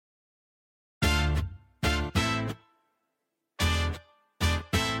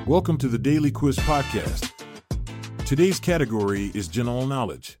Welcome to the Daily Quiz Podcast. Today's category is general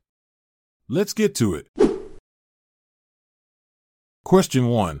knowledge. Let's get to it. Question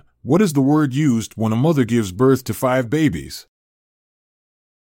 1. What is the word used when a mother gives birth to 5 babies?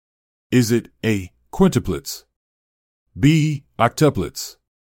 Is it A. quintuplets, B. octuplets,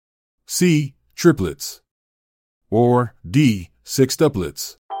 C. triplets, or D.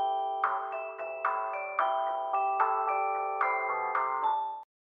 sextuplets?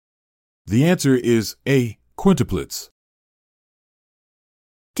 The answer is A. quintuplets.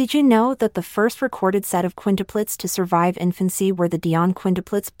 Did you know that the first recorded set of quintuplets to survive infancy were the Dion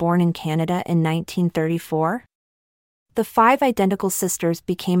quintuplets born in Canada in 1934? The 5 identical sisters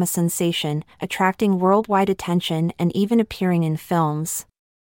became a sensation, attracting worldwide attention and even appearing in films.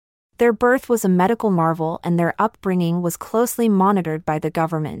 Their birth was a medical marvel and their upbringing was closely monitored by the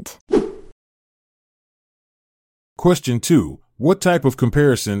government. Question 2. What type of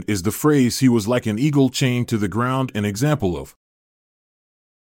comparison is the phrase "he was like an eagle chained to the ground" an example of?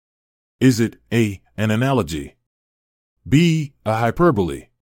 Is it A. an analogy, B. a hyperbole,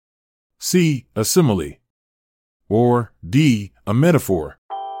 C. a simile, or D. a metaphor?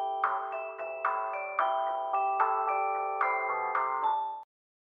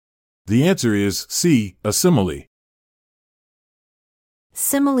 The answer is C. a simile.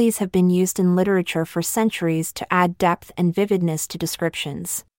 Similes have been used in literature for centuries to add depth and vividness to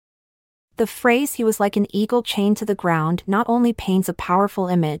descriptions. The phrase "he was like an eagle chained to the ground" not only paints a powerful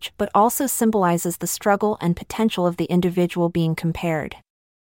image but also symbolizes the struggle and potential of the individual being compared.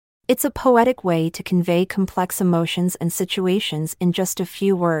 It's a poetic way to convey complex emotions and situations in just a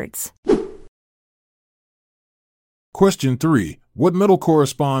few words. Question 3. What metal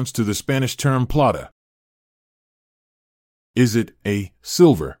corresponds to the Spanish term plata? Is it A.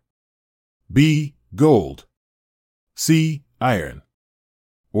 silver, B. gold, C. iron,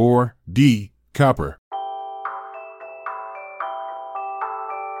 or D. copper?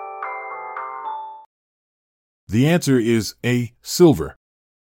 The answer is A. silver.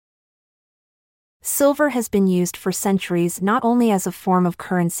 Silver has been used for centuries not only as a form of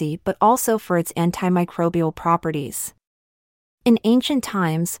currency but also for its antimicrobial properties. In ancient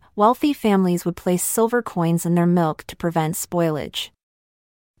times, wealthy families would place silver coins in their milk to prevent spoilage.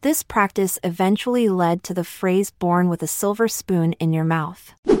 This practice eventually led to the phrase "born with a silver spoon in your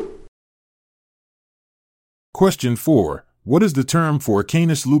mouth." Question 4. What is the term for a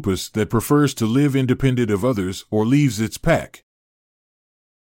Canis lupus that prefers to live independent of others or leaves its pack?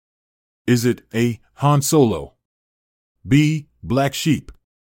 Is it A. Han Solo, B. black sheep,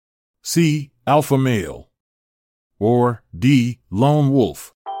 C. alpha male, or D. lone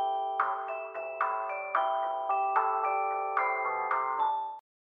wolf?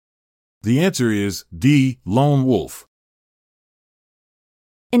 The answer is D. lone wolf.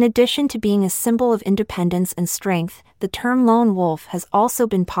 In addition to being a symbol of independence and strength, the term lone wolf has also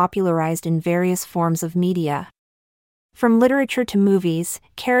been popularized in various forms of media. From literature to movies,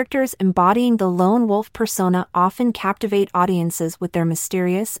 characters embodying the lone wolf persona often captivate audiences with their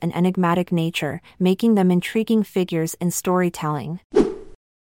mysterious and enigmatic nature, making them intriguing figures in storytelling.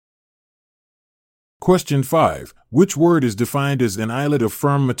 Question 5. Which word is defined as an eyelet of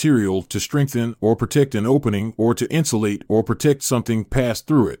firm material to strengthen or protect an opening or to insulate or protect something passed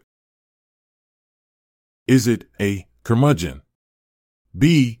through it? Is it A. curmudgeon,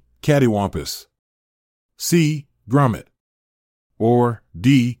 B. cattywampus, C. grommet, or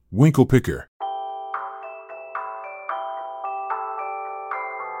D. winklepicker?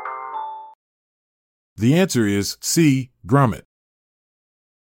 The answer is C. grommet.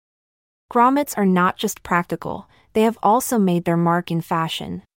 Grommets are not just practical, they have also made their mark in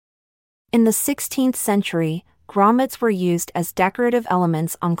fashion. In the 16th century, grommets were used as decorative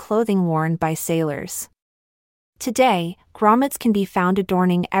elements on clothing worn by sailors. Today, grommets can be found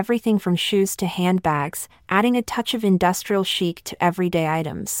adorning everything from shoes to handbags, adding a touch of industrial chic to everyday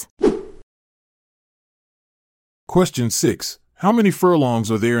items. Question 6. How many furlongs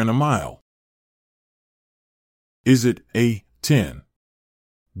are there in a mile? Is it A. 10,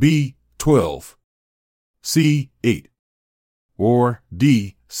 B. 12, C. 8, or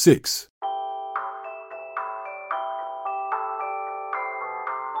D. 6?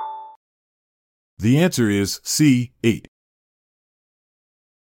 The answer is C. 8.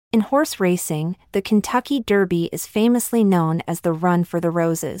 In horse racing, the Kentucky Derby is famously known as the Run for the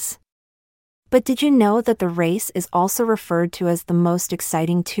Roses. But did you know that the race is also referred to as the most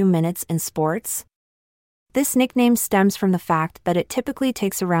exciting 2 minutes in sports? This nickname stems from the fact that it typically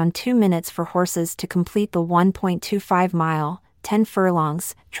takes around 2 minutes for horses to complete the 1.25-mile, 10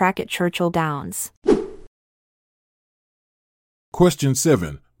 furlongs, track at Churchill Downs. Question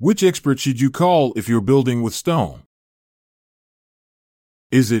 7. Which expert should you call if you're building with stone?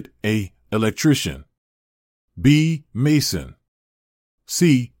 Is it A. Electrician, B. Mason,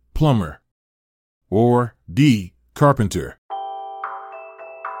 C. Plumber, or D. Carpenter?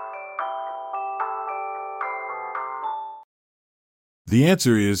 The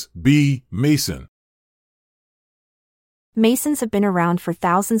answer is B. Mason. Masons have been around for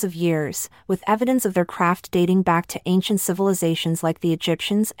thousands of years, with evidence of their craft dating back to ancient civilizations like the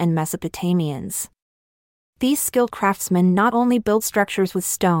Egyptians and Mesopotamians. These skilled craftsmen not only build structures with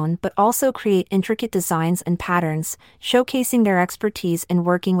stone but also create intricate designs and patterns, showcasing their expertise in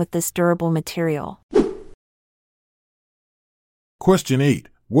working with this durable material. Question 8.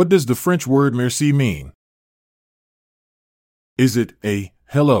 What does the French word merci mean? Is it A.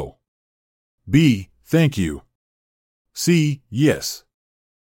 Hello, B. Thank you, C. Yes,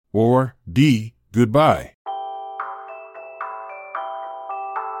 or D. Goodbye?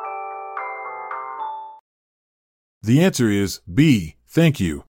 The answer is B. Thank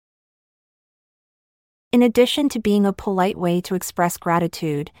you. In addition to being a polite way to express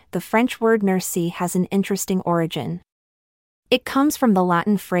gratitude, the French word merci has an interesting origin. It comes from the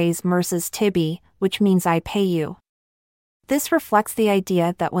Latin phrase merces tibi, which means I pay you. This reflects the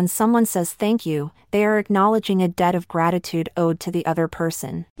idea that when someone says thank you, they are acknowledging a debt of gratitude owed to the other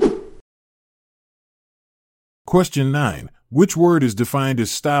person. Question 9. Which word is defined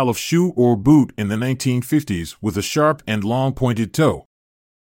as style of shoe or boot in the 1950s with a sharp and long pointed toe?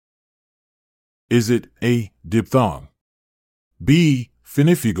 Is it A. Diphthong, B.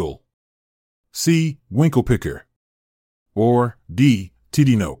 Finifigal, C. Winklepicker, or D.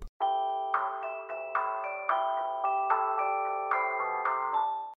 Tidinope?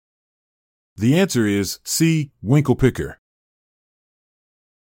 The answer is C. Winklepicker.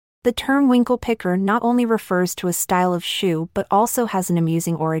 The term winklepicker not only refers to a style of shoe but also has an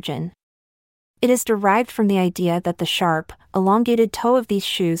amusing origin. It is derived from the idea that the sharp, elongated toe of these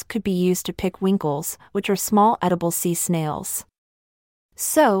shoes could be used to pick winkles, which are small edible sea snails.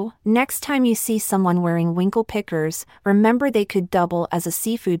 So, next time you see someone wearing winkle pickers, remember they could double as a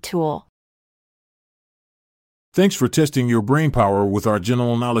seafood tool. Thanks for testing your brain power with our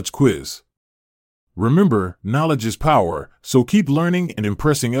general knowledge quiz. Remember, knowledge is power, so keep learning and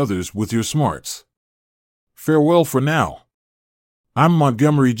impressing others with your smarts. Farewell for now. I'm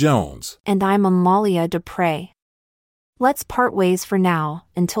Montgomery Jones. And I'm Amalia Dupre. Let's part ways for now,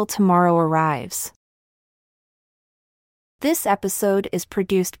 until tomorrow arrives. This episode is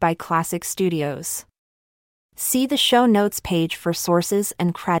produced by Classic Studios. See the show notes page for sources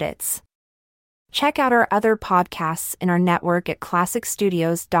and credits. Check out our other podcasts in our network at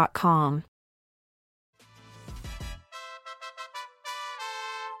classicstudios.com.